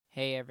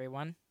Hey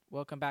everyone,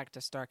 welcome back to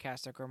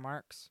Starcastic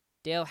Remarks.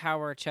 Dale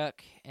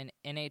Hawerchuk, an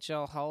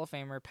NHL Hall of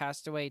Famer,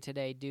 passed away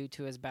today due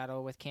to his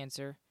battle with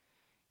cancer.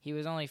 He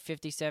was only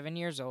 57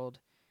 years old,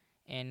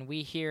 and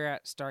we here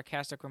at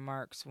Starcastic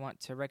Remarks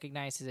want to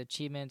recognize his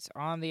achievements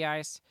on the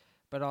ice,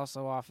 but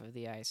also off of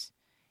the ice.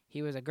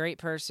 He was a great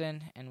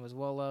person and was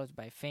well loved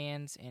by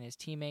fans and his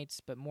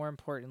teammates, but more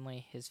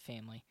importantly, his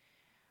family.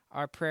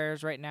 Our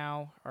prayers right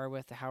now are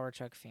with the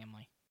Hawerchuk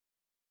family.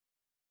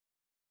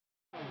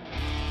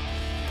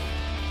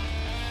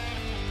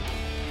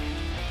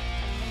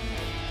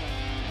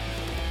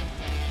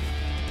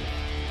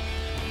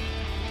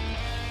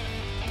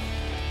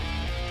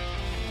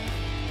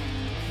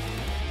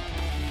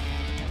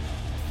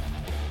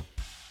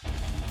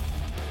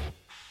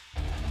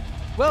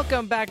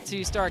 Welcome back to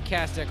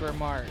Starcastic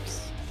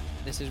Remarks.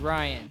 This is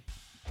Ryan.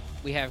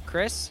 We have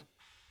Chris,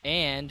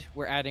 and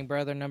we're adding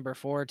brother number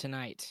 4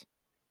 tonight.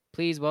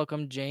 Please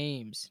welcome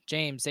James.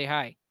 James, say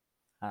hi.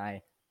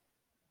 Hi.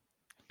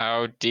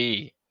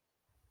 Howdy.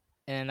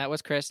 And that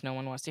was Chris. No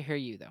one wants to hear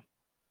you, though.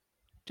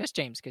 Just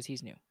James, because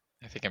he's new.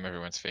 I think I'm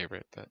everyone's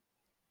favorite, but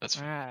that's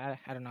fine.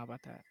 I don't know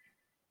about that.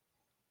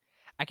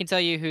 I can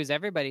tell you who's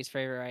everybody's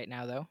favorite right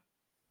now, though.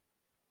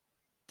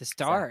 The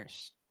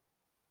Stars.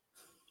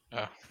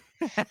 Oh,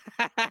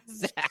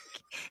 Zach.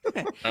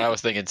 I was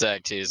thinking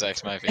Zach too.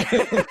 Zach's my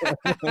favorite.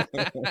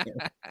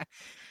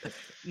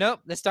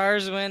 Nope, the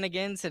Stars win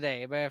again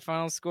today by a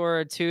final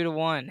score of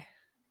 2-1.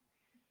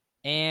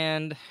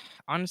 And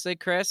honestly,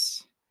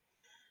 Chris,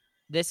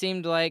 this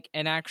seemed like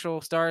an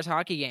actual Stars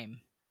hockey game.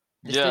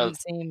 This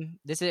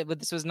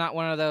was not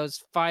one of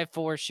those 5-4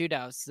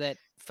 shootouts that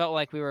felt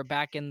like we were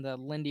back in the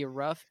Lindy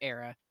Ruff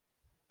era.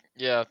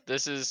 Yeah,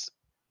 this is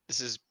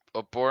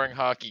a boring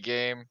hockey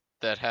game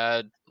that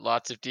had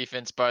lots of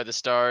defense by the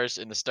Stars,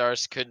 and the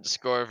Stars couldn't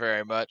score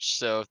very much,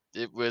 so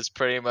it was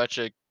pretty much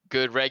a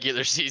good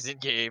regular season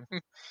game.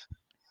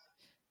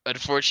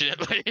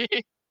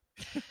 Unfortunately.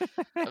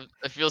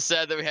 I feel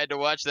sad that we had to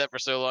watch that for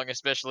so long,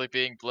 especially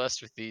being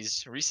blessed with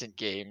these recent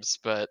games,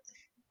 but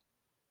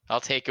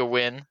I'll take a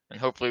win, and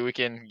hopefully we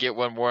can get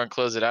one more and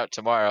close it out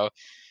tomorrow.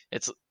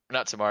 It's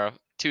not tomorrow,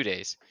 2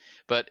 days.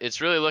 But it's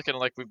really looking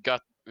like we've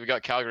got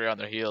Calgary on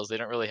their heels. They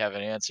don't really have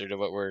an answer to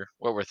what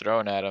we're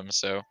throwing at them,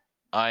 so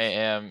I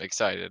am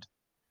excited.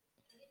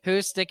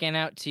 Who's sticking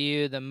out to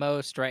you the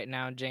most right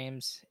now,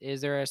 James?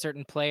 Is there a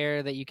certain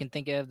player that you can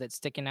think of that's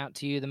sticking out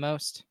to you the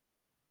most?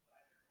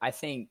 I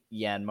think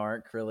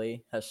Janmark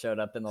really has showed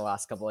up in the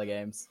last couple of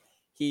games.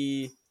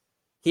 He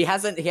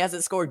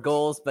hasn't scored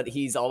goals, but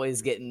he's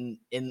always getting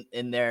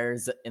in there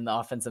in the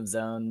offensive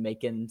zone,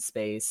 making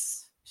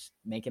space,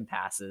 making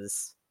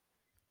passes.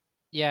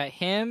 Yeah,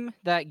 him,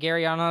 that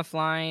Gurianov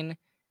line.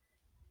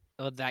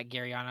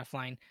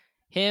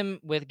 Him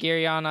with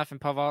Gurianov and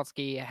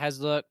Pavelski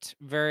has looked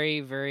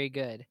very, very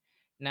good.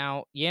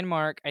 Now,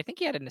 Janmark, I think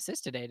he had an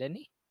assist today, didn't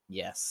he?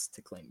 Yes,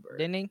 to Klingberg.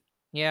 Didn't he?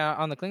 Yeah,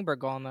 on the Klingberg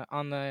goal,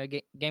 on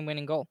the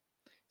game-winning goal.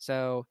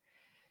 So,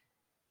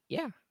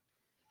 yeah,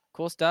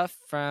 cool stuff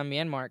from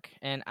Janmark.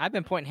 And I've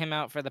been pointing him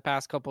out for the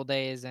past couple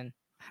days, and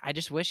I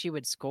just wish he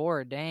would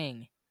score.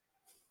 Dang.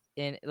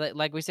 And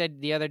like we said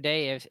the other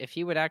day, if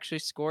he would actually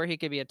score, he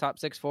could be a top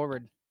 6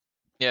 forward.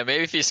 Yeah,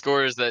 maybe if he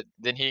scores, that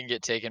then he can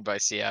get taken by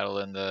Seattle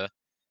in the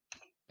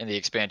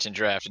expansion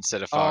draft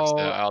instead of Fox.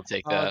 I'll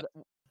take that.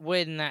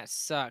 Wouldn't that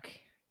suck?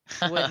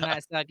 Wouldn't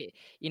that suck?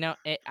 You know,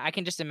 I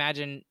can just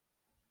imagine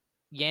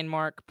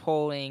Janmark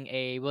pulling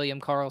a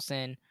William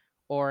Karlsson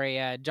or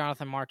a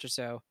Jonathan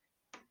Marchessault.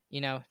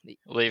 You know,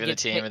 leaving the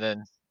team and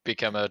then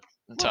become a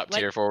top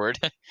tier forward.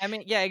 I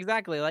mean, yeah,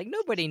 exactly. Like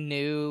nobody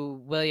knew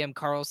William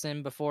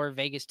Karlsson before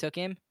Vegas took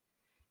him,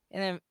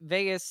 and then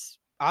Vegas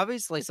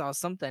obviously saw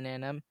something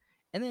in him,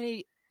 and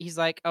then he's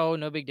like, "Oh,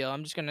 no big deal.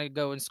 I'm just gonna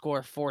go and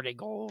score 40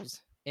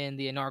 goals in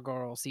the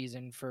inaugural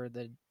season for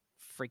the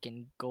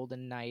freaking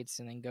Golden Knights,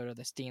 and then go to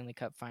the Stanley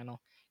Cup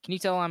final." Can you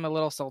tell I'm a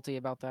little salty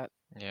about that?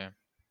 Yeah,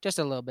 just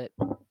a little bit.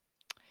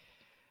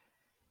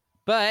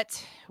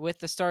 But with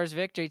the Stars'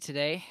 victory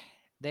today,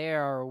 they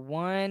are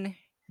 1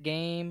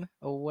 game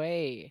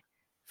away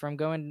from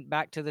going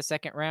back to the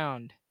second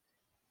round.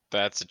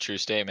 That's a true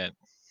statement.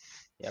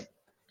 Yep,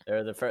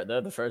 they're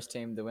the first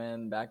team to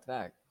win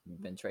back-to-back.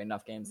 We've been trading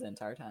off games the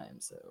entire time,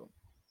 so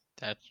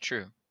that's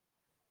true.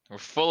 We're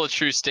full of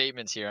true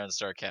statements here on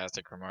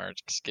Sarcastic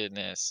Remarks.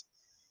 Goodness,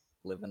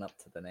 living up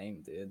to the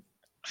name, dude.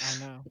 I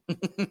know.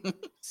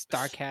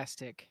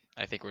 Starcastic.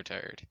 I think we're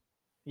tired.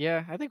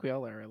 Yeah, I think we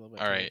all are a little bit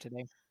tired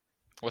today.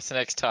 What's the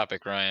next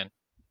topic, Ryan?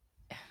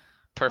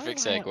 Perfect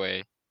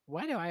segue.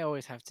 Why do I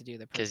always have to do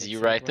the perfect Because you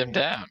segue? write them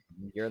down.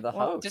 You're the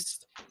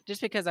host. Just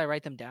because I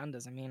write them down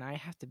doesn't mean I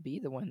have to be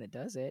the one that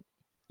does it.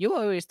 You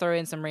always throw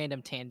in some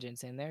random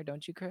tangents in there,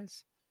 don't you,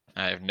 Chris?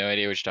 I have no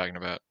idea what you're talking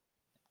about.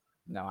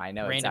 No, I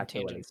know random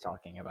exactly what he's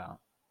talking about.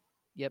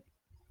 Yep.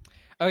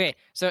 Okay,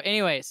 so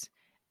anyways,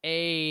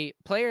 a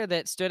player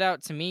that stood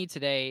out to me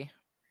today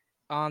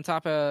on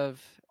top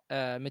of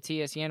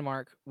Matthias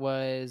Janmark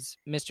was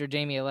Mr.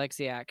 Jamie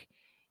Alexiak.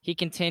 He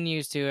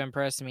continues to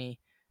impress me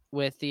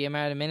with the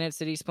amount of minutes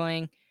that he's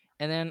playing,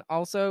 And then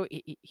also,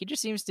 he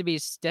just seems to be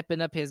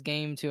stepping up his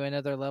game to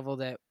another level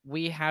that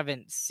we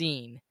haven't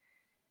seen.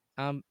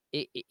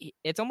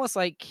 It's almost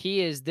like he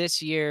is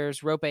this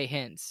year's Rope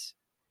Hintz.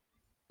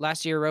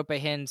 Last year, Rope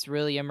Hintz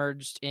really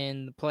emerged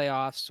in the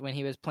playoffs when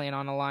he was playing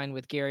on a line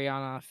with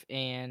Garyanov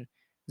and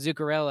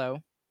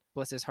Zuccarello.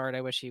 Bless his heart,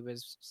 I wish he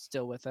was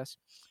still with us.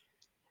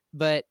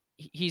 But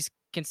he's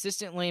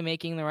consistently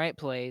making the right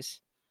plays.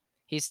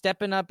 He's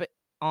stepping up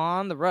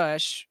on the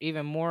rush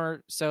even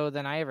more so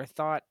than I ever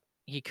thought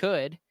he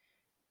could.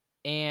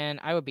 And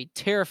I would be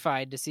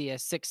terrified to see a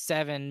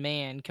 6'7"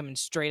 man coming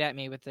straight at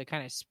me with the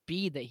kind of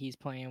speed that he's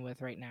playing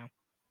with right now.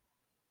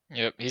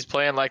 Yep, he's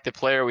playing like the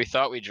player we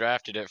thought we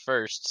drafted at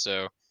first,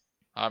 so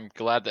I'm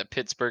glad that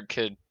Pittsburgh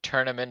could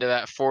turn him into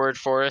that forward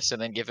for us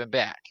and then give him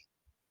back.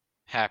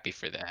 Happy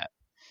for that.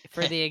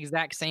 For the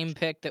exact same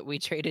pick that we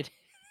traded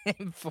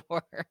him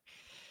for.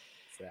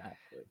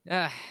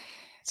 Exactly.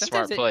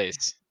 Smart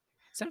plays.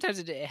 Sometimes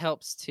it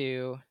helps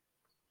to,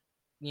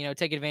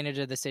 take advantage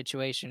of the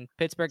situation.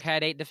 Pittsburgh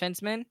had 8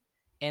 defensemen,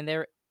 and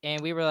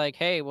we were like,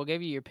 hey, we'll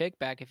give you your pick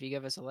back if you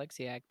give us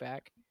Alexiak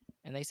back.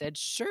 And they said,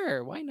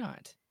 sure, why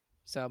not?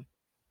 So,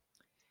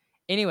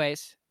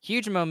 anyways,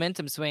 huge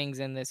momentum swings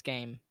in this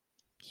game.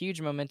 Huge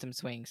momentum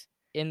swings.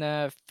 In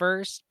the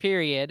first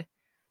period,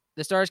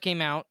 the Stars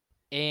came out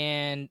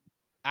and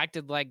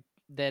acted like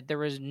that there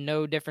was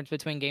no difference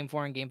between Game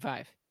 4 and Game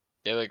 5.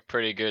 They looked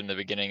pretty good in the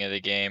beginning of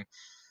the game.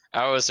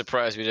 I was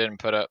surprised we didn't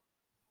put up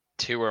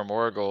 2 or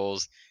more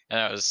goals, and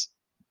I was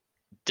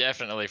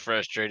definitely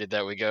frustrated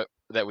that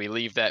we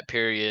leave that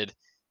period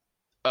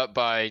up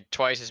by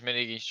twice as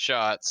many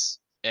shots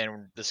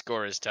and the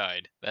score is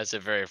tied. That's a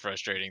very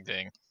frustrating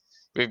thing.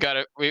 We've got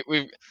to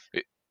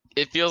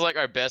it feels like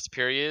our best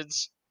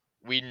periods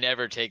we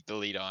never take the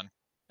lead on.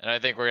 And I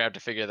think we're going to have to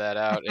figure that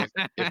out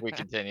if we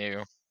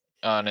continue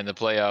on in the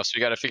playoffs. We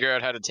got to figure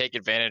out how to take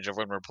advantage of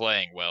when we're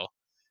playing well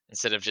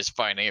instead of just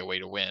finding a way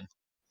to win.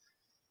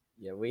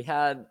 Yeah, we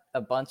had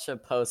a bunch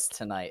of posts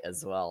tonight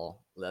as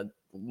well.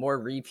 More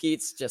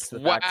repeats just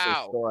with Wow.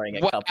 actually scoring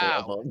a couple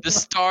of them. The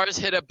Stars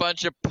hit a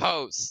bunch of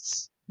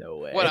posts. No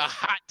way. What a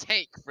hot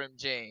take from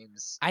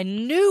James. I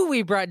knew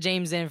we brought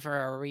James in for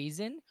a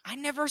reason. I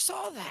never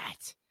saw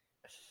that.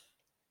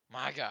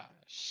 My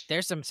gosh.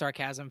 There's some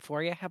sarcasm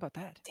for you. How about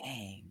that?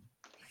 Dang.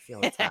 I feel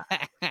attacked.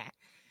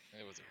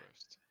 It was a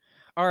roast.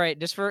 All right,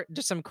 just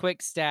some quick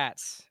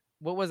stats.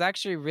 What was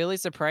actually really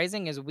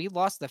surprising is we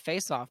lost the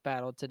face-off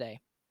battle today.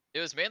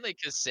 It was mainly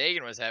because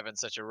Sagan was having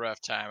such a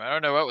rough time. I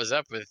don't know what was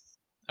up with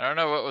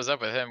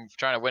him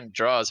trying to win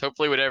draws.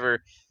 Hopefully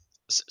whatever.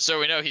 So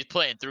we know he's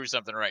playing through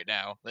something right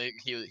now.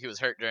 He was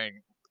hurt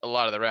during a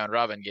lot of the round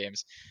robin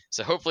games.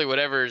 So hopefully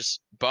whatever's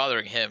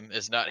bothering him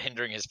is not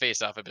hindering his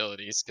face-off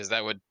abilities, because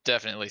that would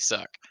definitely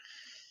suck.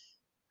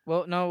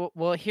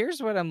 Well,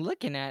 here's what I'm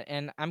looking at,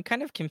 and I'm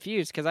kind of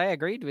confused because I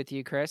agreed with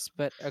you, Chris,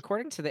 but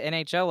according to the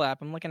NHL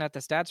app, I'm looking at the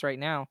stats right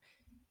now,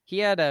 he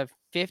had a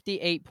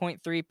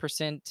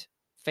 58.3%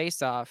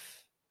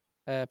 face-off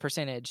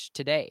percentage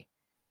today,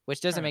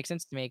 which doesn't make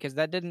sense to me because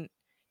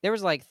there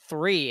was like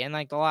 3 in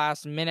like the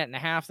last minute and a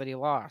half that he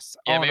lost.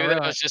 Yeah, maybe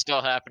that was just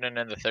all happening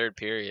in the third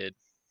period.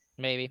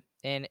 Maybe.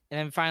 And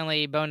then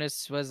finally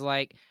Bonus was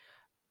like,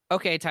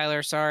 okay,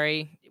 Tyler,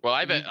 sorry. Well,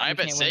 I bet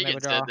Sagan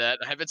said that.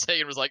 I bet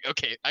Sagan was like,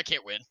 okay, I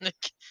can't win.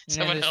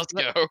 Someone else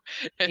go.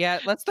 Yeah,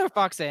 let's throw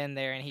Foxa in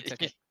there, and he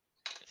took it.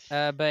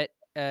 But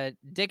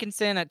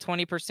Dickinson at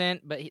 20%,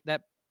 but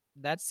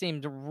that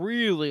seemed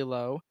really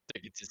low.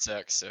 Dickinson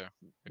sucks, so.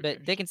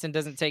 But Dickinson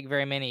doesn't take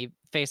very many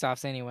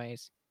face-offs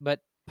anyways.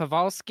 But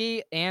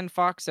Pavelski and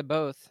Foxa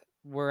both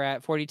were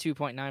at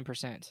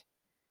 42.9%.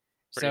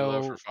 Pretty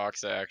low for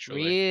Foxa,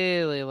 actually.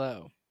 Really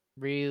low.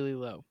 Really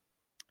low.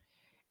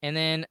 And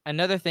then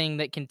another thing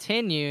that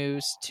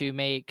continues to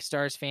make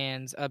Stars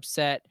fans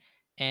upset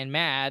and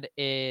mad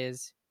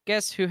is,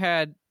 guess who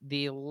had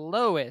the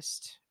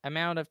lowest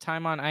amount of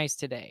time on ice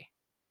today?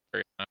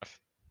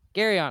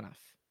 Garyanov.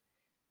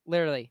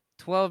 Literally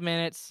 12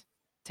 minutes,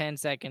 10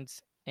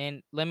 seconds.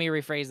 And let me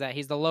rephrase that.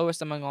 He's the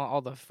lowest among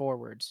all the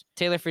forwards.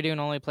 Taylor Fredune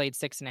only played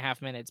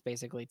 6.5 minutes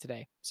basically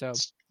today. So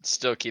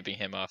still keeping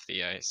him off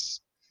the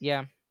ice.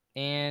 Yeah.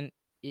 And,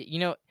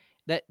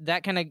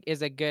 that kind of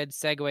is a good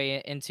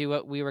segue into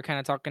what we were kind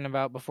of talking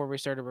about before we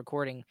started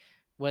recording,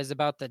 was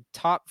about the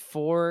top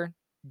 4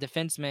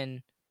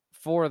 defensemen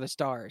for the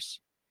Stars.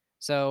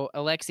 So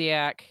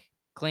Alexiak,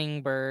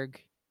 Klingberg,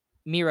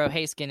 Miro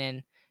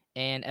Heiskanen,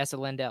 and Esa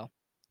Lindell.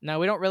 Now,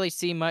 we don't really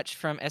see much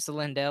from Esa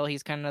Lindell.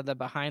 He's kind of the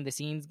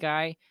behind-the-scenes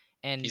guy,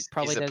 and he's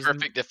probably a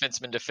perfect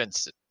defensive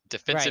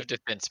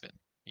defenseman.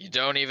 You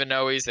don't even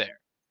know he's there.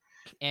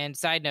 And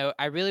side note,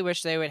 I really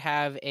wish they would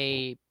have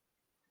a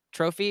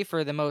trophy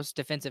for the most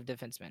defensive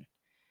defenseman.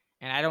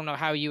 And I don't know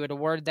how you would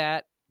award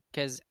that,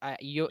 because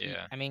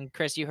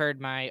Chris, you heard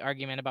my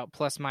argument about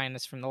plus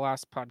minus from the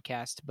last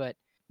podcast, but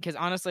because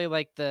honestly,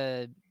 like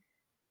the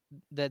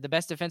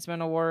best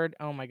defenseman award,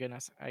 oh my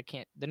goodness,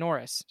 the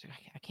Norris,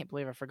 I can't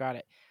believe I forgot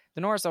it.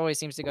 The Norris always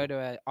seems to go to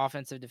an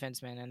offensive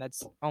defenseman, and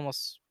that's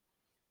almost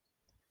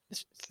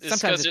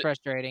sometimes it's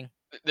frustrating.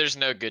 there's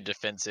no good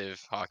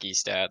defensive hockey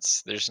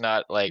stats. There's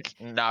not like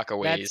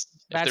knockaways. If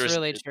That's there was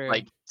really true.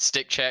 like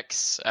stick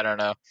checks, I don't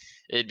know.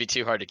 It'd be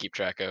too hard to keep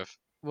track of.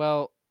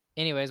 Well,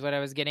 anyways, what I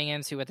was getting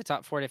into with the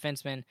top 4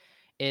 defensemen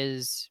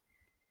is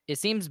it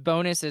seems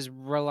Bonus is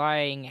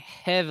relying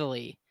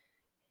heavily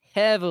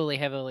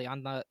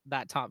on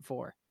that top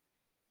 4.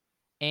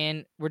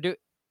 And we're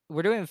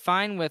doing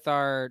fine with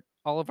all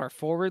of our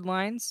forward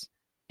lines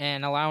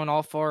and allowing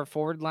all 4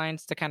 forward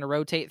lines to kind of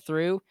rotate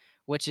through,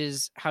 which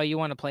is how you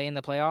want to play in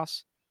the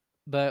playoffs.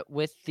 But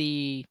with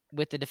the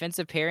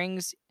defensive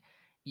pairings,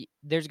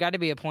 there's got to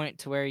be a point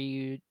to where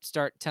you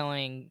start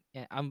telling,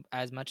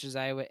 as much as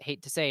I would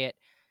hate to say it,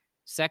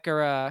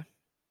 Sekera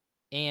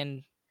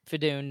and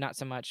Fedun, not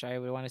so much. I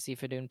would want to see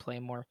Fedun play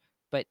more,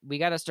 but we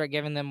got to start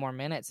giving them more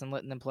minutes and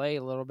letting them play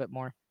a little bit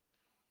more.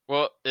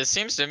 Well, it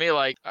seems to me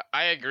like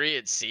I agree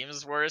it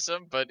seems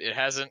worrisome, but it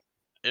hasn't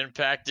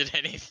impacted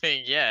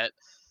anything yet.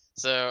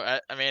 So,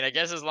 I mean, I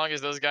guess as long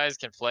as those guys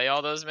can play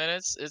all those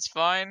minutes, it's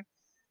fine.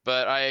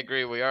 But I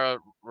agree, we are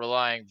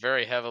relying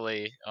very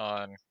heavily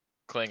on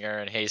Klinger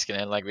and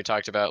Heiskanen, like we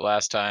talked about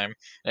last time.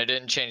 And it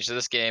didn't change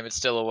this game. It's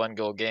still a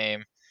 1-goal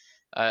game.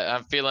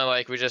 I'm feeling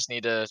like we just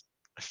need to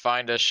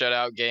find a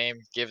shutout game,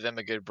 give them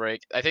a good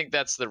break. I think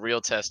that's the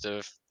real test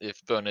of if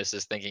Bonus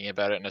is thinking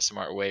about it in a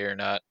smart way or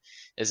not.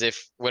 Is if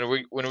when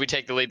we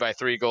take the lead by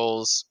 3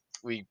 goals,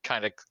 we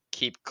kind of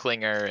keep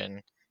Klinger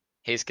and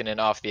Heiskanen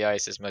off the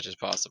ice as much as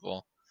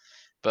possible.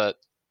 But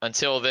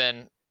until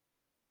then,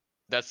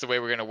 that's the way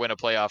we're going to win a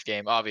playoff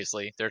game.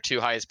 Obviously, they're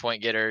 2 highest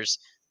point getters.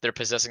 They're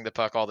possessing the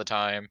puck all the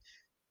time.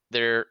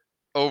 They're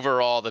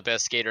overall the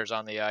best skaters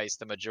on the ice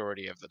the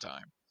majority of the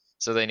time.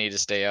 So they need to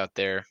stay out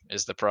there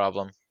is the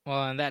problem.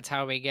 Well, and that's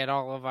how we get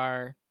all of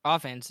our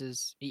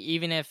offenses.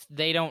 Even if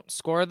they don't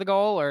score the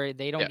goal or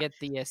they don't get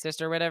the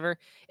assist or whatever,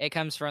 it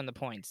comes from the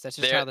points. That's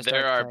just how the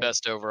they're our play.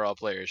 best overall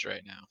players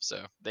right now.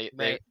 So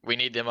we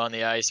need them on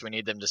the ice. We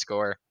need them to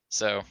score.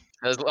 So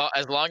as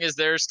long as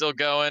they're still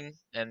going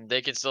and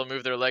they can still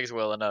move their legs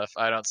well enough,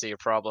 I don't see a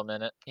problem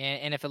in it.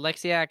 And if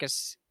Alexiak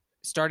is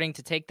starting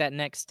to take that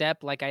next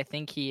step, like I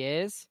think he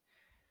is,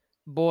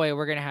 boy,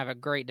 we're gonna have a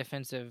great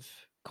defensive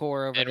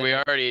core over. And we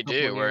already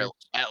do. We're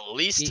at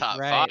least top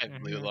 5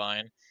 blue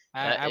line.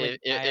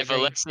 If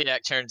Alexiak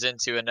turns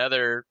into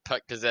another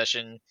puck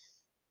possession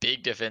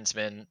big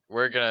defenseman,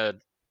 we're gonna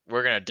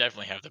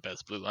definitely have the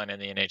best blue line in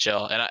the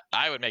NHL, and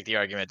I would make the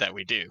argument that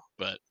we do.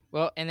 But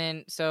well, and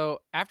then so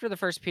after the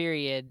first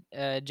period,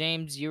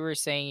 James, you were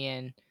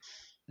saying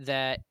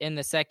that in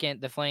the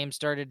second, the Flames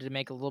started to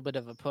make a little bit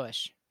of a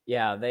push.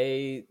 Yeah,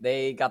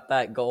 they got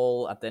that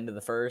goal at the end of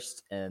the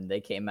first, and they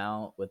came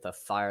out with a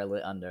fire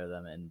lit under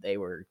them, and they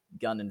were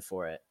gunning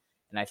for it.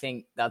 And I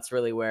think that's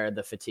really where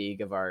the fatigue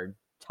of our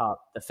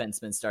top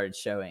defensemen started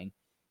showing,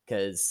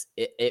 because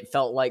it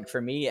felt like for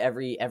me,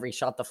 every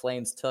shot the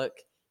Flames took,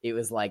 it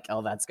was like,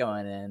 oh, that's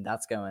going in.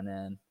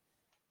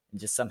 And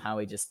just somehow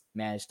we just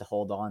managed to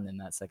hold on in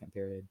that second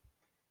period.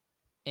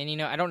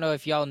 And, I don't know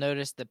if y'all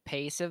noticed the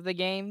pace of the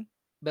game,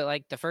 but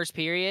like the first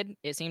period,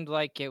 it seemed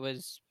like it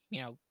was,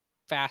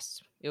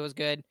 fast. It was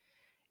good.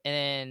 And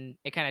then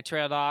it kind of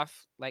trailed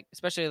off, like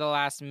especially the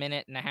last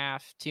minute and a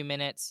half, 2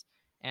 minutes.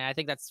 And I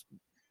think that's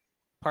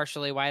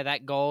partially why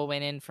that goal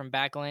went in from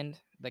Backlund,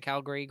 the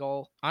Calgary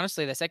goal.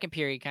 Honestly, the second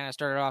period kind of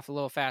started off a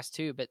little fast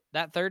too, but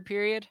that third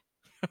period,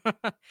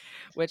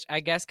 which I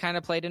guess kind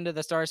of played into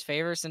the Stars'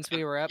 favor since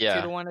we were up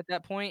 2-1 at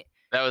that point.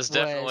 That was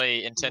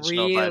definitely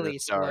intentional really by the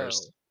Stars.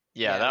 Slow.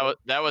 Yeah,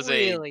 that was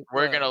really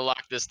we're going to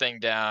lock this thing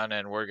down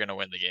and we're going to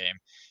win the game.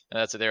 And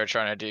that's what they were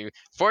trying to do.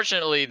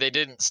 Fortunately, they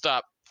didn't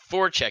stop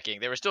forechecking.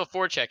 They were still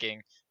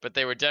forechecking, but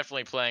they were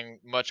definitely playing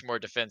much more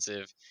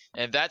defensive.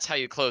 And that's how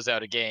you close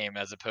out a game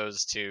as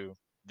opposed to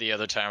the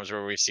other times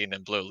where we've seen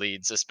them blow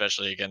leads,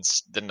 especially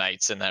against the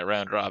Knights in that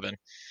round robin.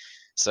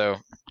 So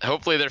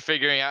hopefully they're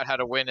figuring out how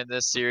to win in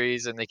this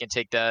series and they can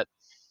take that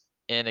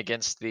in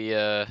against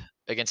a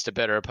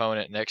better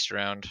opponent next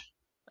round.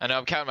 I know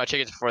I'm counting my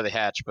chickens before they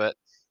hatch, but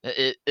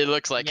it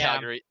looks like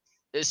Calgary,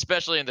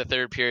 especially in the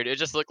third period, it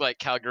just looked like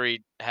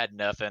Calgary had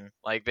nothing.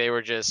 Like they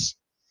were just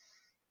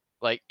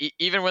like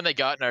even when they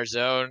got in our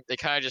zone, they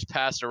kind of just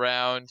passed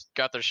around,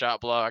 got their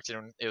shot blocked,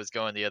 and it was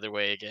going the other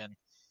way again.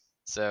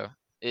 So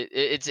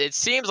it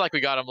seems like we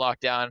got them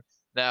locked down.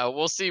 Now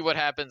we'll see what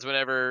happens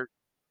whenever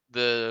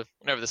the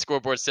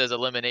scoreboard says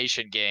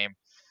elimination game,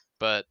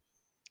 but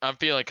I'm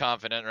feeling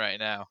confident right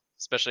now,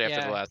 especially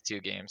after the last 2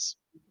 games.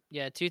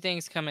 Yeah, 2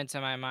 things come into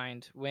my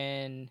mind.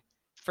 When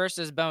first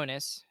is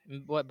Bonus,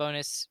 what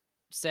Bonus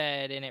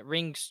said, and it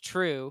rings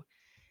true,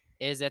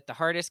 is that the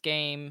hardest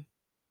game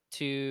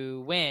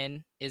to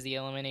win is the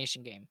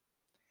elimination game.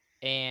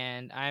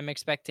 And I'm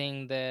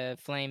expecting the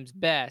Flames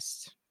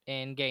best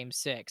in game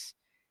 6.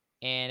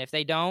 And if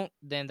they don't,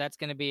 then that's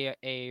going to be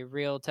a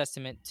real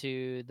testament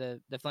to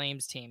the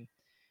Flames team.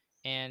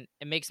 And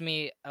it makes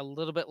me a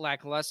little bit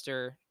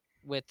lackluster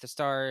with the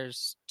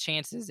Stars'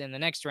 chances in the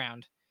next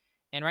round.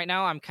 And right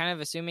now, I'm kind of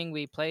assuming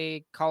we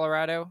play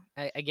Colorado.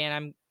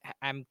 Again,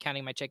 I'm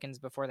counting my chickens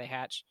before they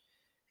hatch.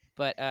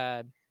 But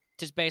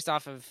just based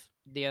off of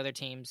the other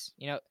teams,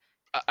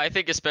 I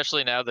think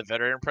especially now the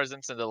veteran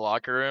presence in the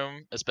locker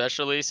room,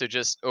 especially so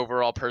just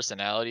overall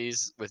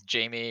personalities with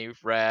Jamie,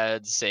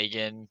 Rad,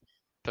 Sagan,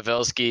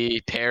 Pavelski,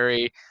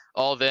 Perry,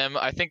 all of them.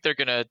 I think they're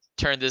gonna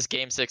turn this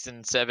game 6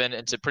 and 7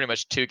 into pretty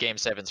much 2 game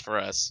 7s for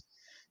us.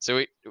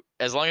 So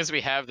as long as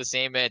we have the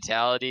same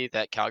mentality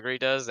that Calgary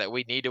does, that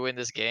we need to win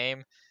this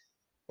game,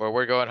 or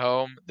we're going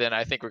home, then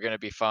I think we're gonna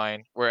be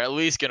fine. We're at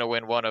least gonna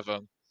win one of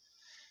them,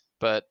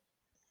 but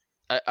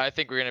I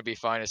think we're going to be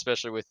fine,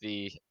 especially with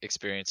the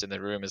experience in the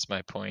room, is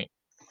my point.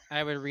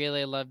 I would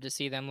really love to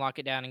see them lock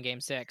it down in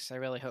Game 6. I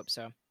really hope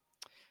so.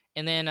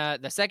 And then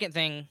the second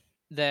thing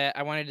that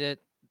I wanted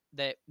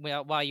to,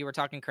 while you were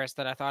talking, Chris,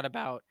 that I thought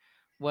about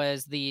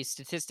was the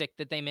statistic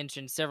that they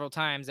mentioned several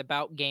times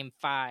about Game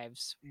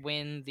 5s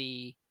when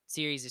the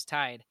series is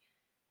tied.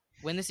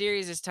 When the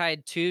series is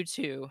tied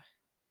 2-2,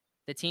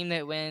 the team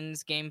that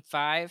wins Game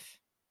 5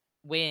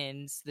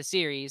 wins the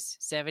series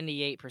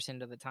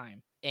 78% of the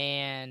time.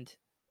 And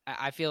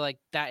I feel like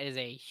that is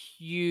a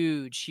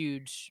huge,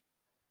 huge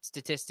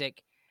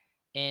statistic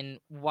in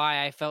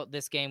why I felt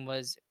this game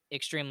was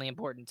extremely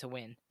important to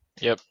win.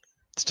 Yep.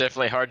 It's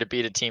definitely hard to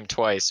beat a team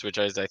twice, which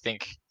is I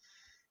think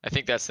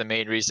that's the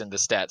main reason the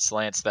stat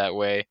slants that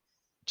way.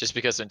 Just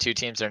because when two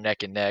teams are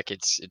neck and neck,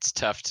 it's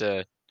tough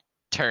to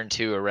turn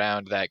two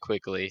around that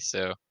quickly.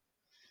 So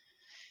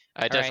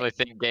I definitely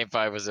think Game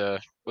 5 was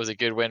a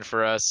good win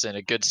for us, and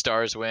a good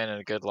Stars win, and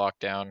a good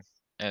lockdown,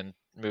 and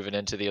moving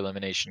into the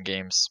elimination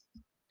games.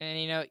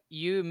 And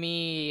you,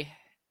 me,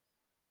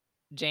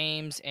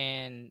 James,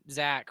 and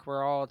Zach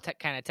were all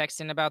kind of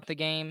texting about the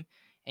game,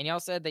 and y'all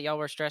said that y'all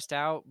were stressed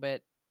out,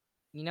 but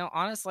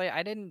honestly,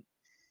 I didn't.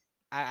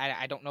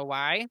 I don't know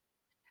why.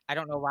 I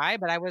don't know why,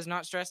 but I was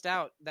not stressed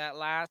out that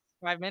last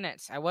 5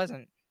 minutes. I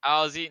wasn't.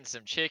 I was eating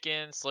some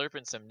chicken,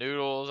 slurping some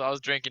noodles. I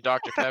was drinking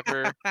Dr.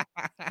 Pepper.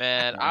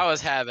 Man, I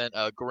was having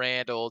a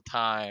grand old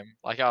time,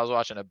 like I was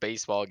watching a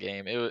baseball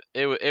game.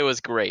 It was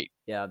great.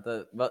 Yeah,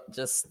 but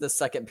just the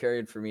second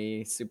period for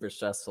me super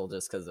stressful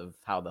just because of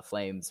how the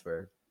Flames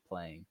were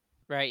playing.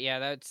 Right. Yeah,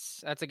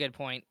 that's a good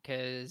point,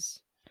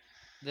 because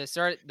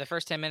the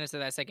first 10 minutes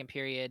of that second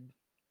period,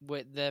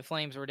 the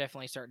Flames were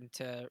definitely starting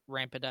to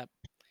ramp it up.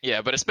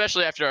 Yeah, but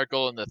especially after our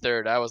goal in the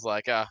third, I was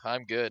like,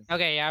 I'm good.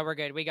 Okay, yeah, we're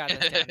good. We got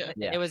this down.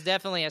 Yeah. It was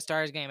definitely a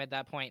Stars game at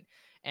that point.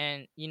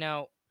 And,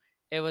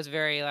 it was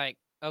very like,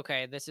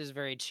 okay, this is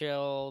very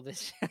chill.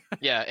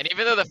 Yeah, and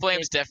even though the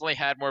Flames definitely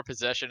had more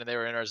possession and they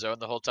were in our zone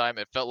the whole time,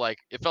 it felt like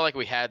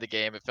we had the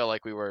game. It felt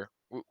like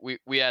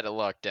we had it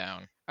locked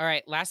down. All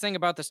right, last thing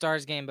about the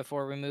Stars game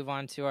before we move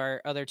on to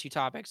our other two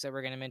topics that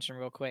we're going to mention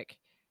real quick.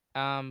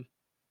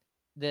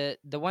 The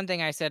one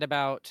thing I said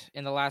about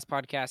in the last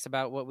podcast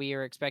about what we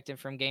were expecting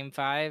from Game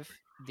 5,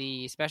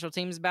 the special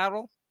teams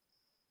battle,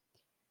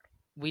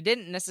 we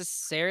didn't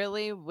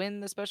necessarily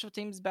win the special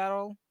teams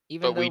battle,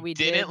 even though we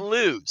didn't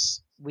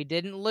lose. We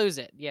didn't lose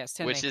it, yes,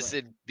 which is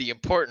the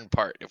important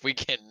part. If we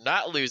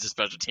cannot lose a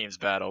special teams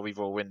battle, we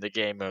will win the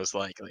game most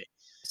likely.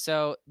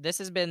 So this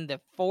has been the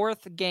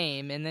fourth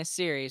game in this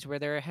series where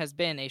there has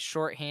been a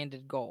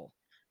shorthanded goal.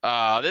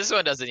 This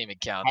one doesn't even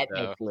count,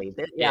 Technically,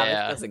 though. This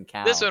doesn't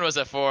count. This one was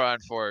a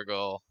 4-on-4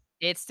 goal.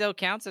 It still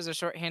counts as a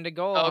shorthanded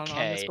goal on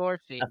the score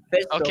sheet.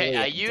 Officially,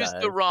 I used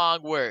the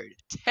wrong word.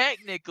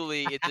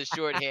 Technically, it's a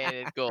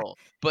shorthanded goal,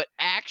 but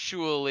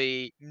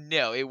actually,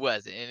 no, it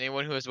wasn't. And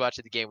anyone who was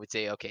watching the game would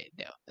say, okay,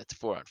 no, that's a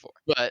 4-on-4.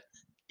 But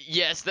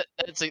yes,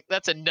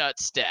 that's a nut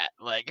stat.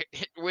 Like,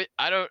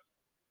 I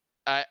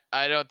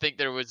don't think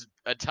there was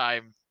a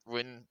time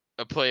when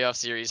a playoff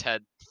series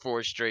had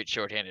 4 straight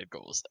shorthanded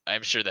goals.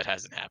 I'm sure that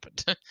hasn't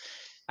happened.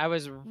 I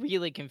was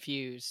really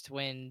confused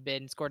when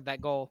Ben scored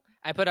that goal.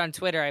 I put on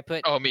Twitter,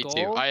 oh, me goal,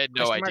 too. I had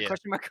no idea.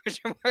 Question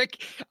mark.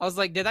 I was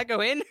like, did that go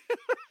in?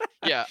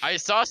 Yeah, I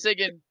saw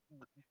Sagan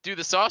do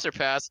the saucer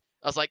pass.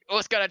 I was like, oh,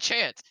 it's got a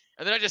chance.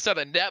 And then I just saw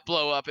the net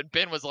blow up, and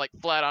Ben was like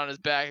flat on his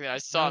back, and I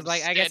saw him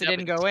I guess it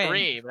didn't go in.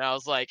 Scream, and I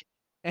was like,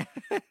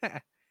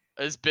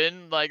 has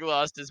Ben like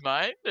lost his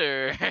mind,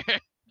 or?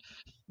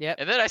 Yep.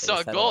 And then I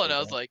saw a goal, and I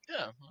was like,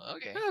 oh,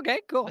 okay. Okay,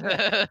 cool.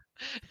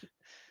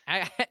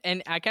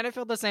 I kind of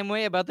felt the same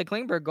way about the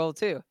Klingberg goal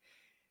too.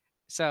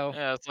 So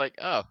yeah, it's like,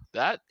 oh,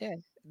 that. Yeah.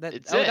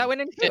 That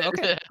went in too.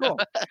 Okay, cool.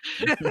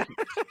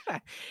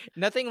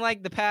 Nothing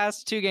like the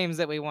past 2 games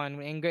that we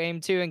won in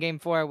Game 2 and Game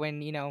 4 when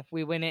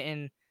we win it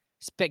in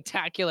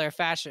spectacular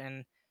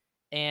fashion,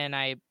 and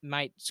I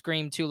might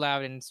scream too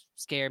loud and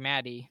scare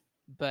Maddie,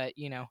 but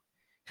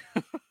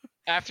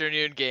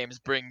afternoon games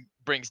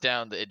brings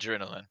down the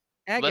adrenaline.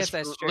 I guess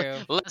that's true.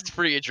 Less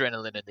free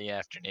adrenaline in the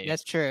afternoon.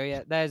 That's true.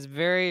 Yeah, that is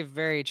very,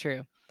 very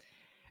true.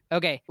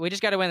 Okay, we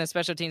just got to win the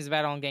special teams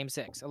battle in Game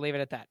 6. I'll leave it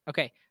at that.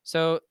 Okay,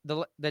 so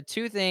the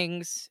 2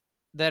 things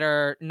that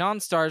are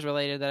non-Stars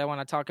related that I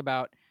want to talk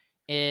about,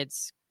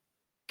 it's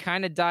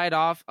kind of died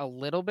off a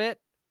little bit,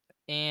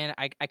 and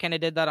I kind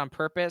of did that on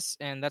purpose,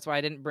 and that's why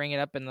I didn't bring it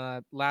up in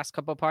the last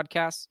couple of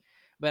podcasts.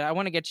 But I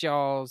want to get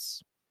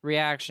y'all's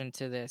reaction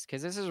to this,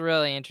 because this is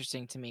really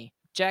interesting to me.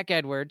 Jack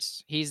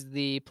Edwards, he's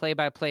the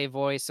play-by-play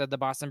voice of the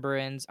Boston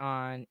Bruins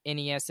on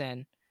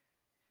NESN.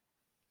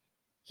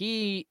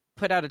 He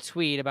put out a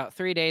tweet about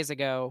 3 days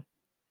ago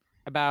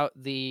about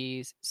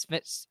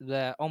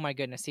oh my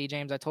goodness, see,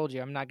 James, I told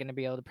you I'm not going to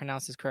be able to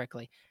pronounce this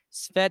correctly.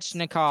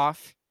 Svechnikov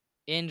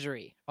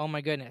injury. Oh my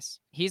goodness.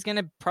 He's going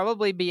to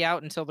probably be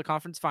out until the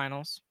conference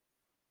finals.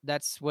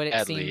 That's what it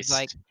At seems least.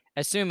 like,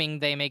 assuming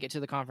they make it to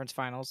the conference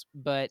finals,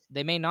 but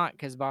they may not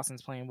because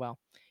Boston's playing well.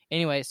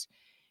 Anyways,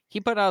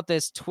 he put out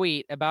this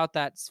tweet about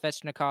that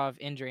Svechnikov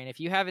injury, and if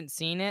you haven't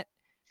seen it,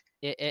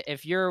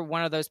 if you're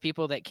one of those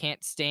people that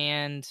can't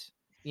stand,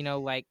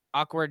 like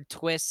awkward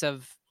twists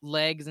of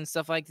legs and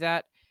stuff like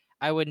that,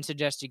 I wouldn't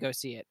suggest you go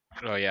see it.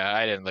 Oh yeah,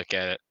 I didn't look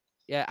at it.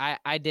 Yeah,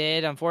 I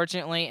did,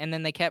 unfortunately, and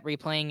then they kept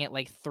replaying it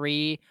like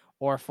 3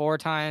 or 4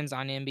 times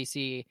on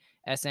NBC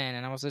SN,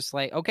 and I was just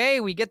like,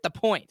 okay, we get the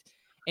point.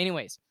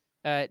 Anyways,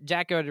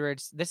 Jack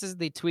Edwards, this is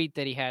the tweet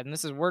that he had, and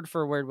this is word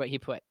for word what he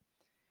put.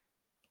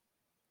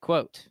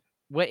 Quote,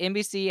 what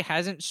NBC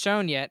hasn't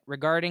shown yet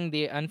regarding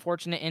the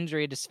unfortunate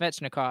injury to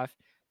Svechnikov,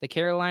 the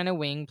Carolina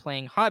wing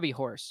playing hobby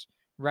horse,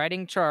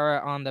 riding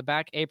Chara on the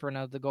back apron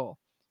of the goal.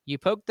 You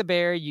poke the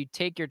bear, you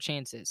take your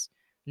chances.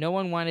 No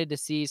one wanted to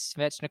see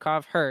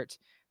Svechnikov hurt,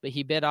 but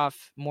he bit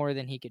off more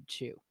than he could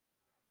chew.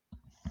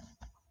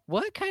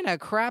 What kind of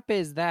crap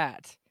is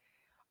that?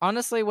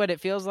 Honestly, what it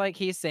feels like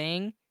he's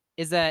saying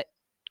is that,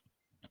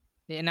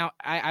 now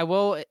I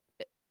will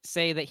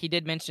say that he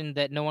did mention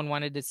that no one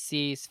wanted to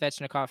see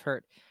Svechnikov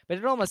hurt, but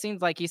it almost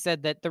seems like he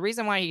said that the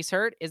reason why he's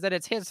hurt is that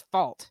it's his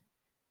fault.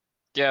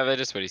 Yeah, that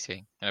is what he's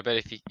saying. And I bet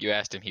if you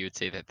asked him, he would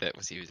say that's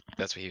what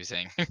he was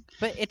saying.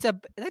 But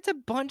that's a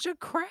bunch of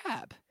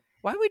crap.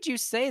 Why would you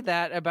say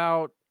that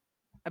about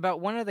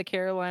one of the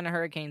Carolina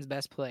Hurricanes'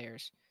 best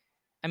players?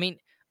 I mean,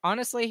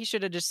 honestly, he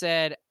should have just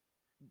said,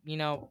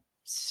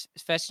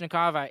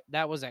 Svechnikov,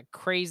 that was a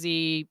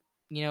crazy,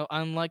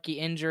 unlucky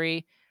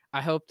injury.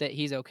 I hope that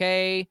he's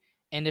okay,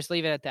 and just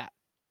leave it at that.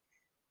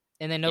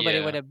 And then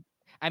nobody would have.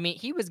 I mean,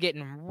 he was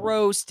getting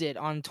roasted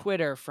on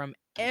Twitter from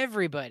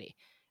everybody.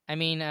 I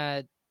mean,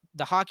 the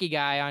hockey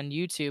guy on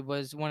YouTube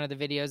was one of the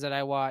videos that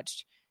I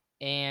watched,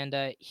 and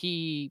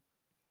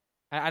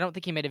I don't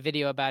think he made a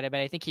video about it, but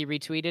I think he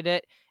retweeted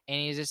it, and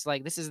he's just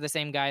like, this is the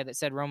same guy that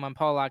said Roman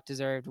Polak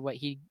deserved what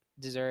he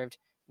deserved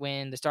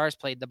when the Stars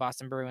played the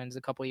Boston Bruins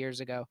a couple years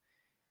ago.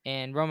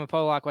 And Roman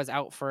Polak was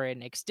out for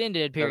an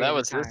extended period that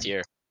was of time. this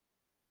year.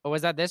 Oh,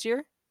 was that this year?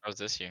 That was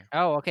this year.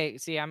 Oh, okay.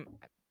 See,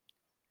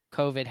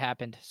 COVID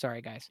happened.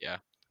 Sorry, guys. Yeah.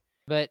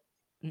 But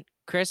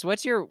Chris,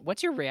 what's your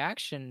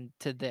reaction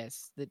to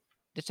this?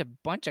 It's a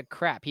bunch of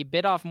crap. He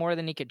bit off more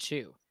than he could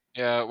chew.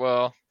 Yeah,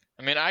 well,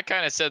 I mean, I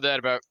kind of said that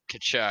about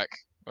Tkachuk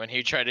when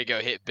he tried to go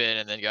hit Ben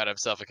and then got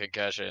himself a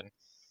concussion.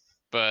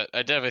 But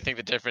I definitely think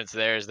the difference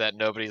there is that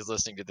nobody's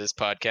listening to this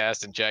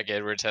podcast, and Jack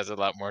Edwards has a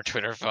lot more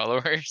Twitter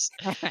followers.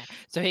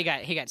 So he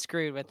got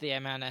screwed with the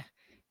amount of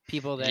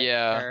people that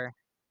are.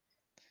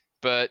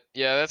 But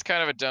yeah, that's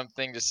kind of a dumb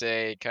thing to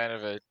say. Kind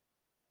of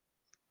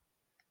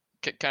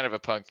a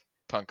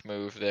punk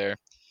move there.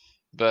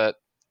 But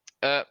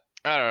I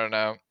don't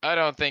know. I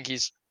don't think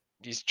he's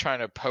trying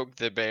to poke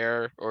the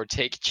bear or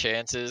take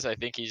chances. I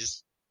think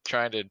he's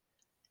trying to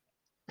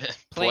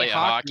play a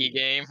hockey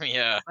game.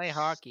 Yeah. Play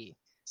hockey.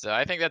 So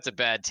I think that's a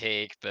bad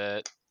take,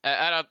 but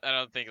I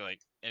don't think like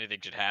anything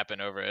should happen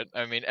over it.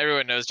 I mean,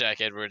 everyone knows Jack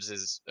Edwards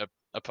is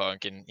a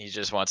punk and he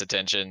just wants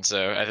attention.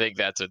 So I think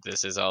that's what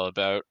this is all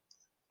about.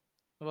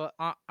 Well,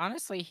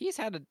 honestly, he's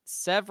had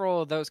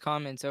several of those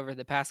comments over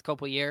the past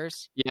couple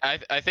years. Yeah,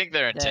 I think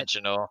they're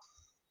intentional.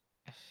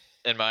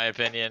 In my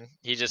opinion,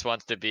 he just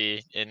wants to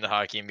be in the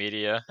hockey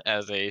media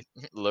as a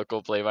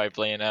local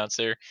play-by-play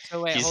announcer.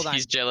 So wait, hold on.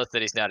 He's jealous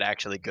that he's not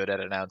actually good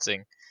at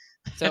announcing.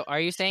 So are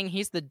you saying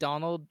he's the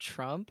Donald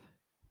Trump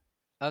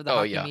of the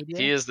hockey media?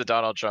 He is the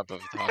Donald Trump of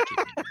the hockey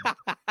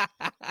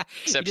media.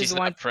 Except he's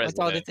not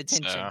president. All this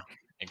attention. So,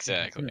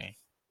 exactly.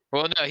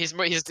 Well, no, he's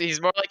more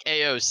like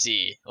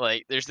AOC.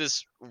 Like, there's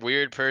this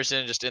weird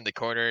person just in the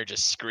corner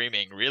just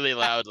screaming really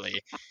loudly,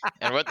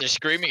 and what they're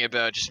screaming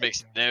about just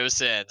makes no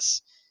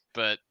sense.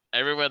 But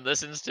everyone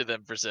listens to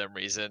them for some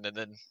reason, and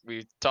then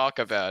we talk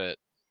about it.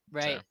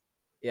 Right. So.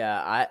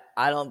 Yeah,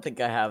 I don't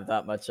think I have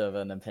that much of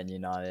an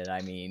opinion on it.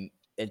 I mean,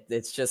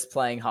 it's just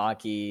playing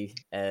hockey,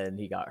 and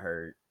he got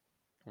hurt.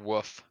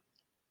 Woof.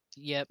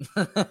 Yep.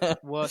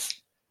 Woof.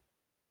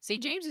 See,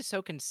 James is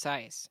so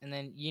concise, and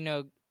then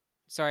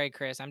sorry,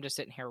 Chris, I'm just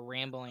sitting here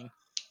rambling.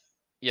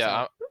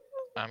 Yeah, so.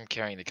 I'm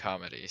carrying the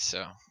comedy,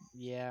 so.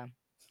 Yeah.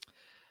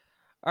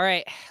 All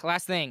right,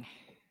 last thing.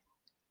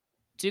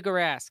 Tuukka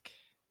Rask.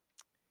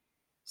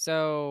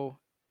 So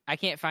I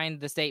can't find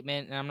the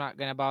statement, and I'm not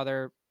going to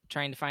bother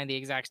trying to find the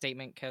exact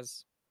statement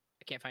because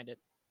I can't find it.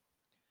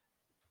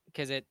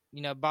 Because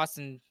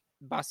Boston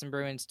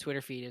Bruins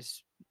Twitter feed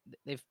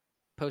they've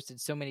posted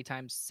so many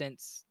times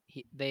since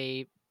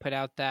they put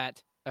out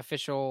that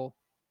official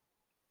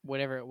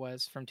whatever it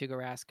was from Tuukka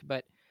Rask.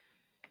 But,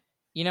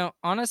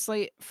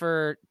 honestly,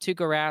 for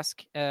Tuukka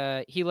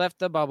Rask, he left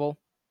the bubble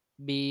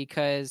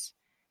because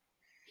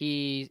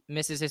he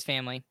misses his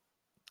family.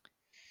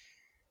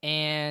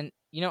 And,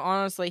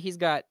 honestly, he's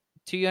got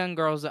 2 young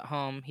girls at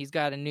home. He's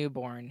got a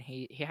newborn.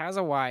 He has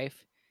a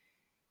wife.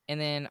 And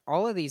then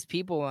all of these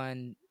people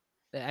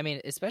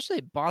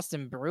especially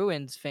Boston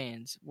Bruins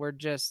fans were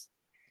just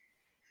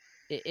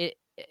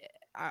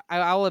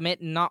I'll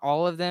admit not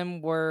all of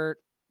them were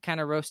kind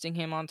of roasting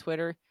him on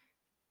Twitter,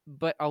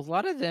 but a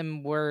lot of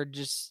them were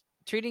just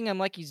treating him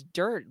like he's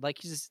dirt, like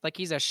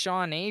he's a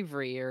Sean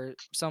Avery or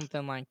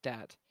something like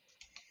that.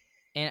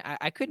 And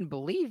I couldn't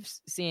believe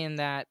seeing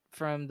that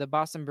from the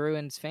Boston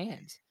Bruins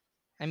fans.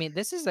 I mean,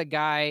 this is a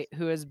guy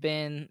who has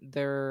been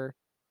their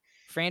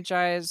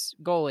franchise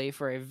goalie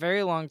for a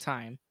very long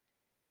time.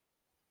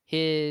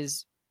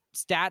 His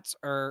stats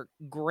are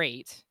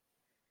great.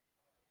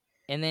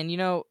 And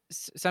then,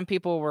 some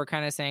people were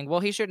kind of saying, well,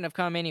 he shouldn't have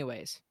come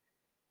anyways.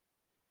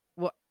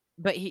 Well,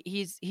 but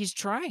he's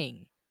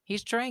trying.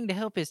 He's trying to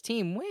help his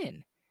team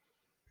win.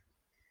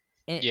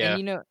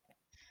 And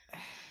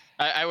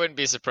I wouldn't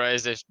be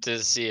surprised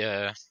to see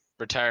a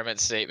retirement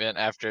statement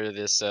after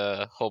this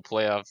whole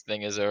playoff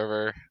thing is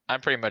over. I'm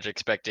pretty much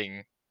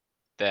expecting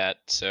that,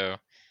 so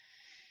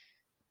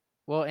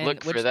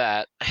look for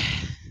that.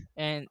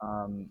 And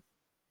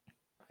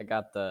I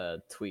got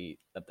the tweet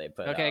that they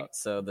put Okay. out.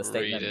 So the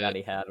statement that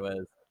he had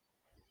was,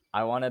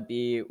 I want to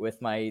be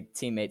with my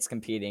teammates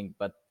competing,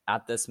 but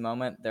at this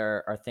moment,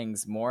 there are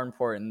things more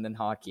important than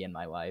hockey in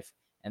my life,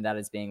 and that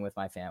is being with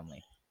my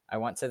family. I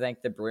want to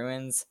thank the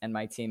Bruins and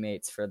my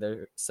teammates for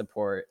their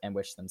support and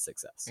wish them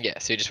success. Yeah,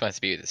 so he just wants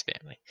to be with his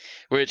family,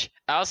 which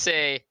I'll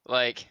say,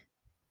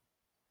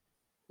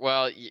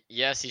 well,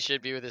 yes, he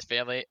should be with his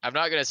family. I'm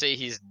not going to say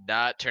he's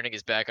not turning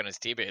his back on his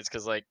teammates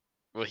because,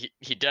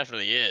 he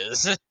definitely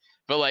is.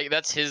 But,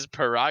 that's his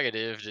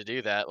prerogative to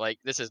do that.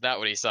 This is not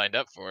what he signed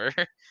up for.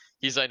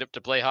 He signed up to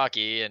play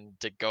hockey and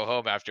to go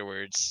home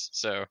afterwards.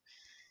 So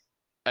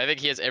I think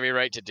he has every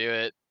right to do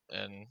it,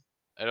 and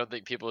I don't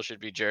think people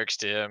should be jerks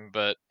to him,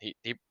 but he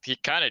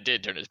kind of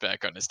did turn his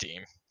back on his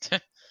team.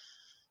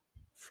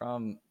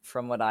 From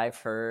what I've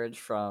heard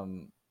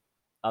from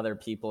other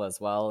people as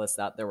well, is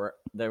that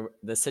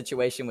the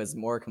situation was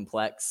more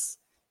complex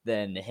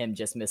than him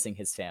just missing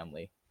his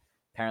family.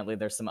 Apparently,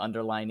 there's some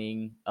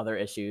underlining other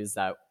issues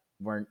that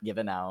weren't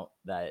given out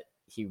that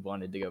he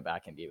wanted to go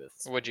back and be with.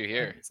 What'd you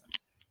hear?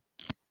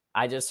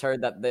 I just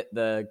heard that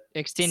the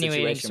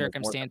extenuating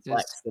situation was more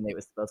complex than it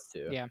was supposed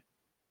to. Yeah.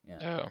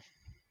 Oh,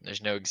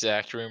 there's no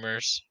exact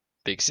rumors.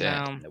 Big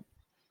sad. No. Nope.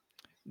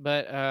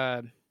 But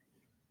I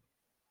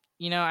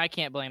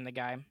can't blame the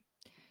guy.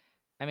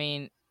 I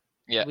mean,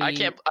 yeah, I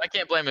can't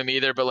blame him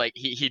either. But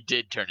he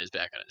did turn his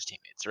back on his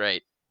teammates,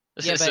 right?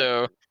 Yeah,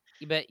 so.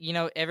 But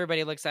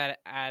everybody looks at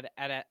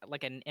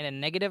it in a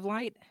negative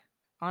light.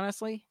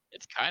 Honestly,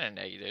 it's kind of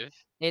negative.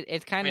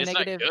 It's kind of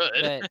negative,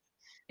 but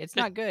it's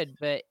not good.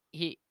 But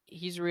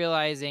he's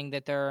realizing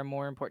that there are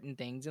more important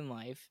things in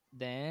life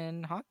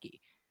than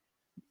hockey,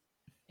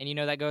 and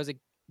that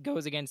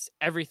goes against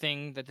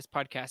everything that this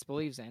podcast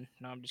believes in.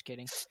 No, I'm just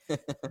kidding.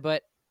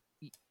 But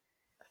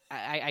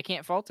I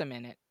can't fault him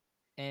in it,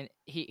 and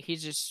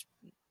he's just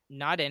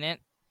not in it.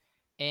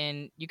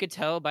 And you could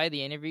tell by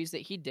the interviews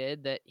that he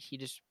did that he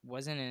just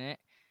wasn't in it.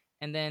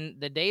 And then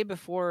the day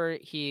before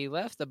he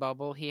left the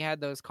bubble, he had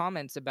those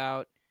comments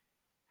about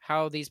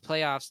how these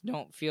playoffs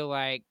don't feel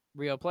like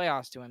real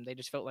playoffs to him. They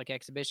just felt like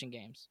exhibition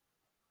games.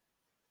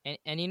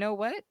 And you know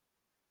what?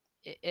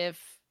 If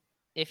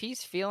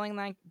he's feeling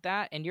like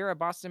that and you're a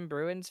Boston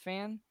Bruins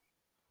fan,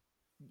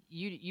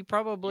 you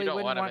probably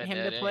wouldn't want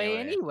him to play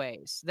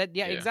anyways.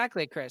 Yeah,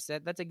 exactly, Chris.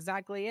 That's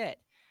exactly it.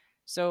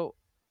 So,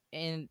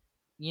 and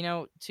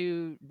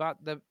to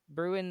the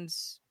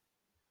Bruins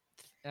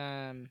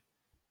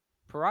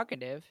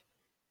prerogative,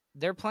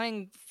 they're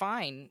playing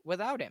fine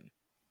without him.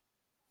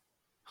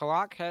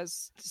 Halak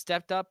has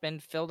stepped up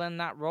and filled in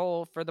that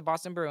role for the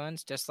Boston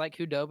Bruins, just like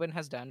Khudobin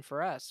has done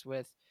for us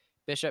with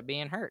Bishop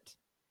being hurt.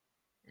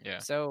 Yeah.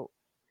 So,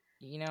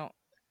 I'm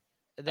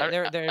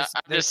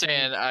just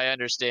saying I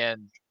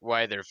understand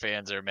why their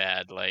fans are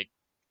mad.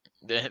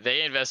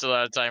 They invest a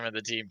lot of time in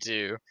the team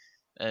too,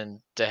 and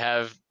to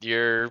have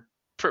your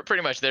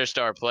pretty much their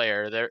star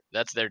player,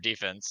 that's their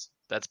defense.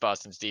 That's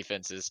Boston's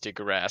defense is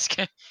Tuukka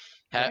Rask.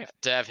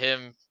 To have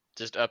him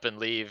just up and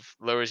leave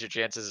lowers your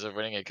chances of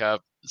winning a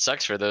cup. It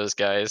sucks for those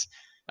guys.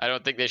 I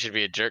don't think they should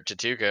be a jerk to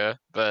Tuukka,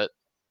 but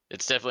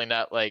it's definitely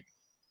not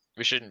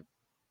we shouldn't.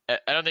 I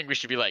don't think we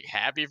should be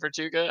happy for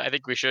Tuukka. I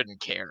think we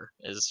shouldn't care.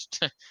 Is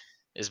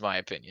my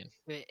opinion.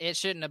 It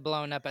shouldn't have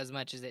blown up as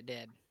much as it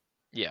did.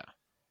 Yeah.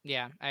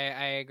 Yeah,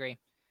 I agree.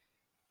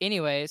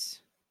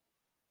 Anyways,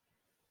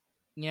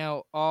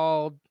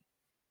 all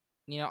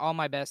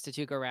my best to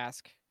Tuukka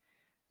Rask.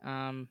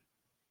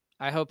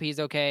 I hope he's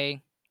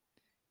okay.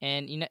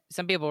 And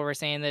some people were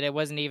saying that it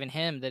wasn't even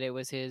him, that it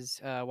was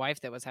his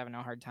wife that was having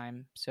a hard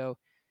time. So,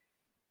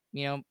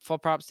 full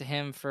props to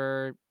him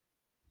for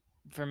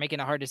making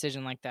a hard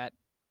decision like that,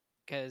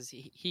 because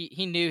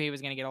he knew he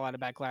was going to get a lot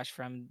of backlash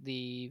from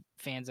the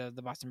fans of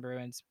the Boston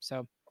Bruins.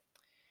 So,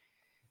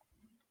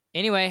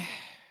 anyway,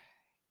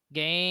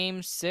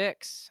 Game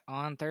 6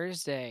 on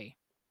Thursday.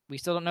 We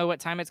still don't know what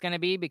time it's going to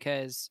be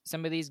because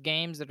some of these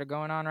games that are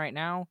going on right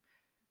now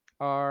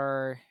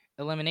are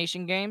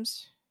elimination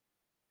games.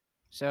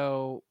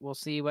 So we'll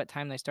see what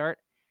time they start.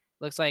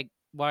 Looks like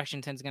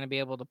Washington's going to be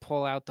able to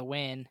pull out the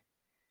win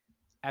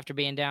after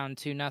being down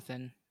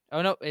 2-0.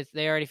 Oh, no,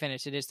 they already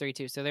finished. It is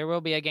 3-2. So there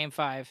will be a Game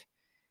 5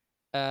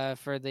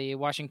 for the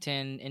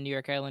Washington and New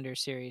York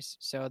Islanders series.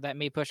 So that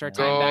may push our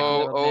time back a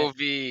Go little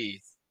bit.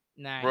 OV.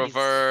 Nah,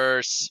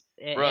 Reverse.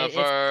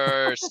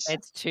 Reverse.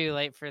 It's too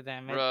late for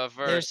them. Reverse.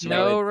 There's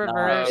No, no it's not.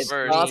 reverse. It's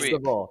Reverse sweep.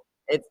 possible.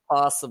 It's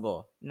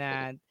possible.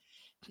 Nah,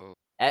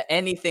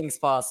 Anything's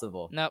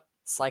possible. nope.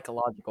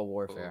 Psychological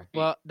warfare.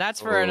 Well,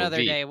 that's for another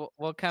OV. day.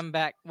 We'll come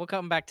back. We'll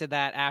come back to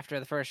that after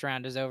the first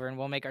round is over, and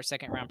we'll make our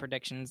second round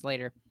predictions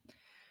later.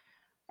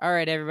 All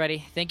right,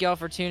 everybody. Thank you all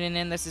for tuning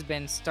in. This has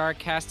been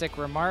Starcastic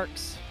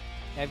Remarks.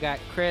 I've got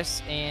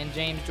Chris and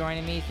James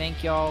joining me.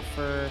 Thank y'all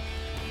for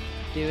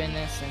doing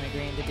this and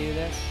agreeing to do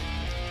this.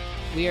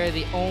 We are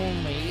the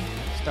only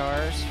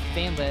Stars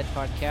fan-led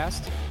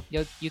podcast.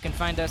 You can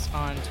find us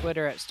on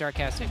Twitter at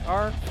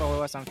StarcasticR.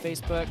 Follow us on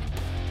Facebook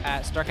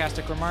at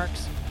Starcastic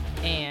Remarks.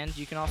 And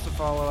you can also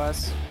follow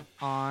us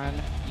on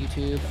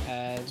YouTube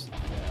as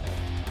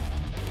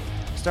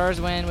well.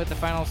 Stars win with the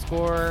final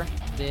score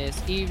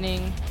this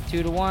evening,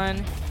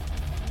 2-1.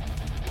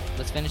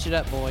 Let's finish it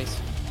up, boys.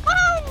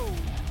 Woo!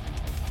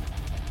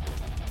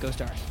 Go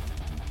Stars.